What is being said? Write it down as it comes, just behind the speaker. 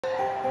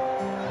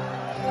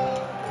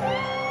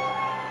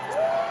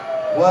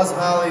was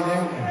Holly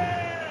Newton.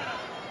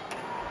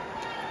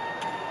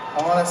 I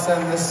want to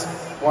send this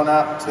one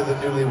out to the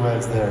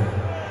newlyweds there.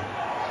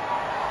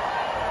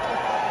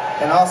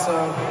 And also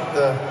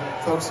the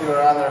folks who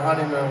are on their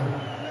honeymoon,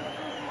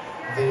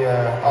 the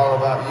All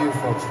About You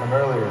folks from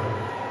earlier.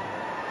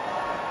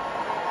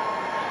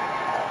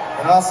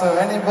 And also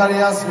anybody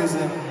else who's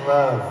in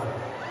love.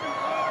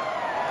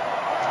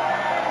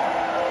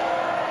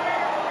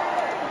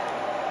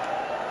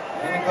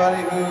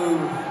 Anybody who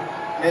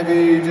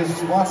maybe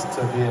just wants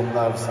to be in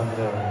love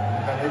someday.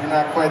 Maybe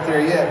not quite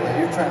there yet, but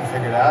you're trying to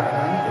figure it out,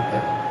 and you get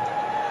there.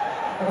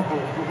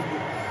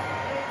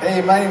 Hey,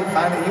 you might even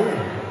find it here.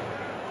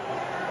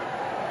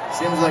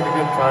 Seems like a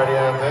good party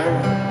out there.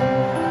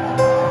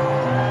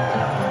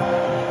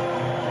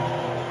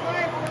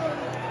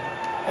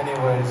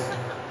 Anyways,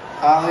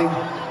 Holly,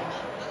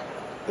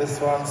 this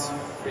one's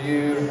for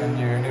you and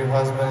your new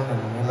husband,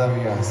 and we love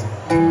you guys.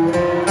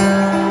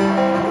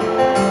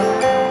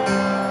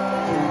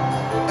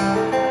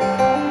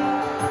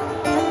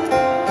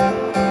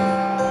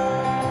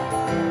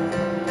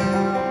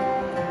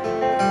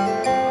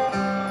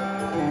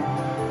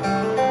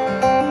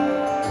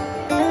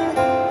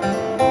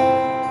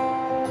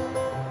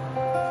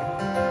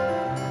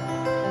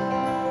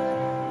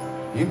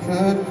 You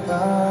could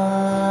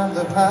climb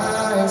the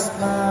highest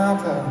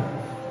mountain,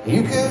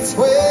 you could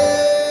swim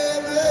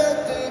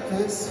the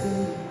deepest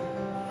sea,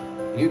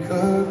 you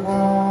could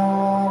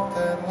walk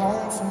that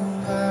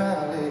lonesome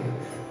valley,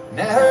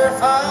 never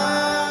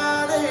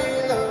find a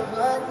love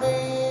like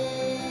me.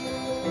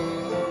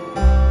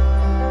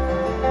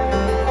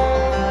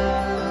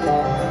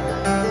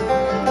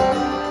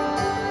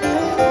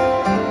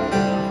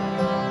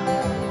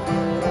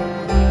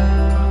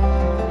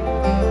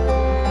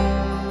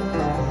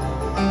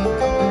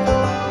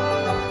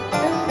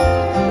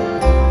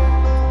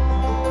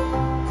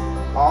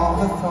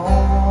 The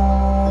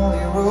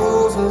thorny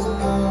roses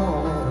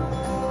blowing,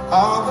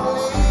 all the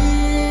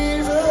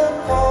leaves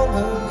upon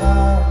the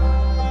vine,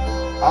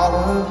 all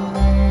of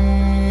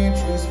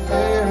nature's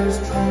fairest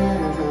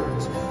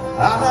treasures, I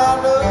now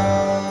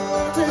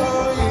know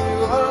till you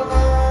are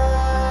mine.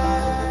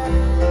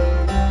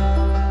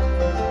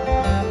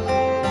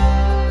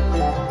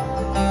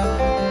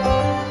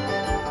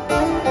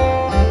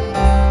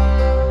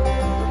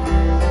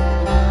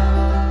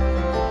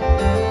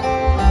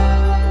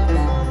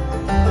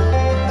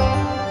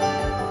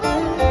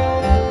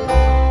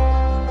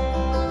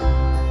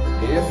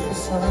 If the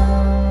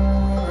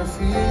sun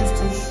refused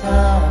to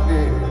shine,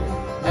 dear,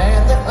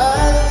 and the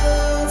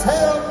clouds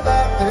held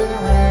back their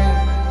rain,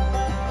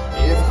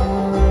 if the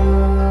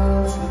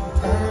world should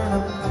turn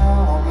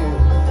upon you,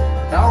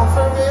 don't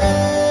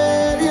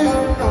forget you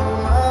know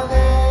my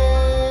name.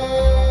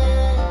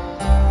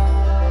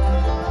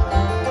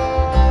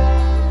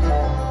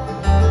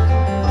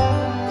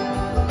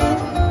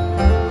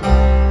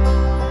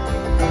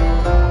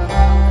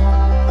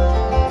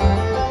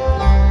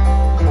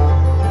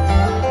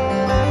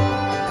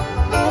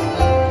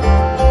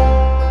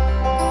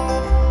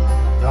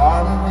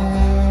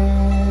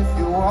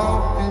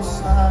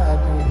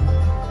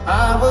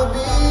 I will be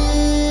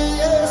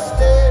a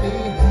steady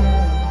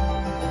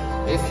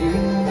hand. If you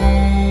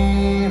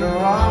need a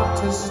rock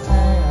to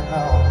stand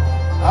on,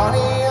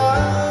 honey, I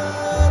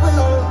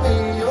will be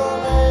your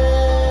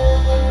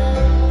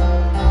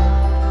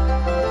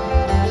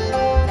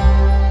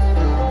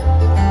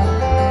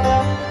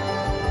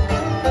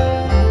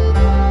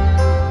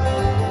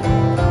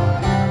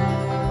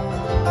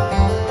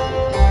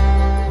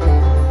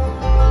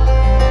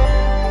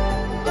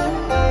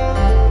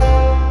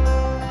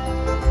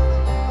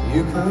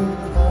You could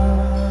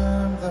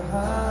climb the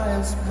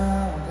highest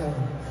mountain,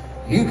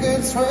 you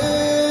could swim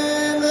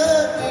the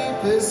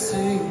deepest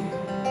sea,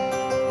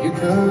 you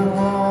could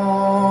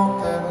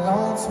walk that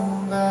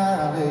lonesome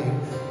valley,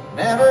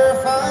 never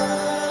find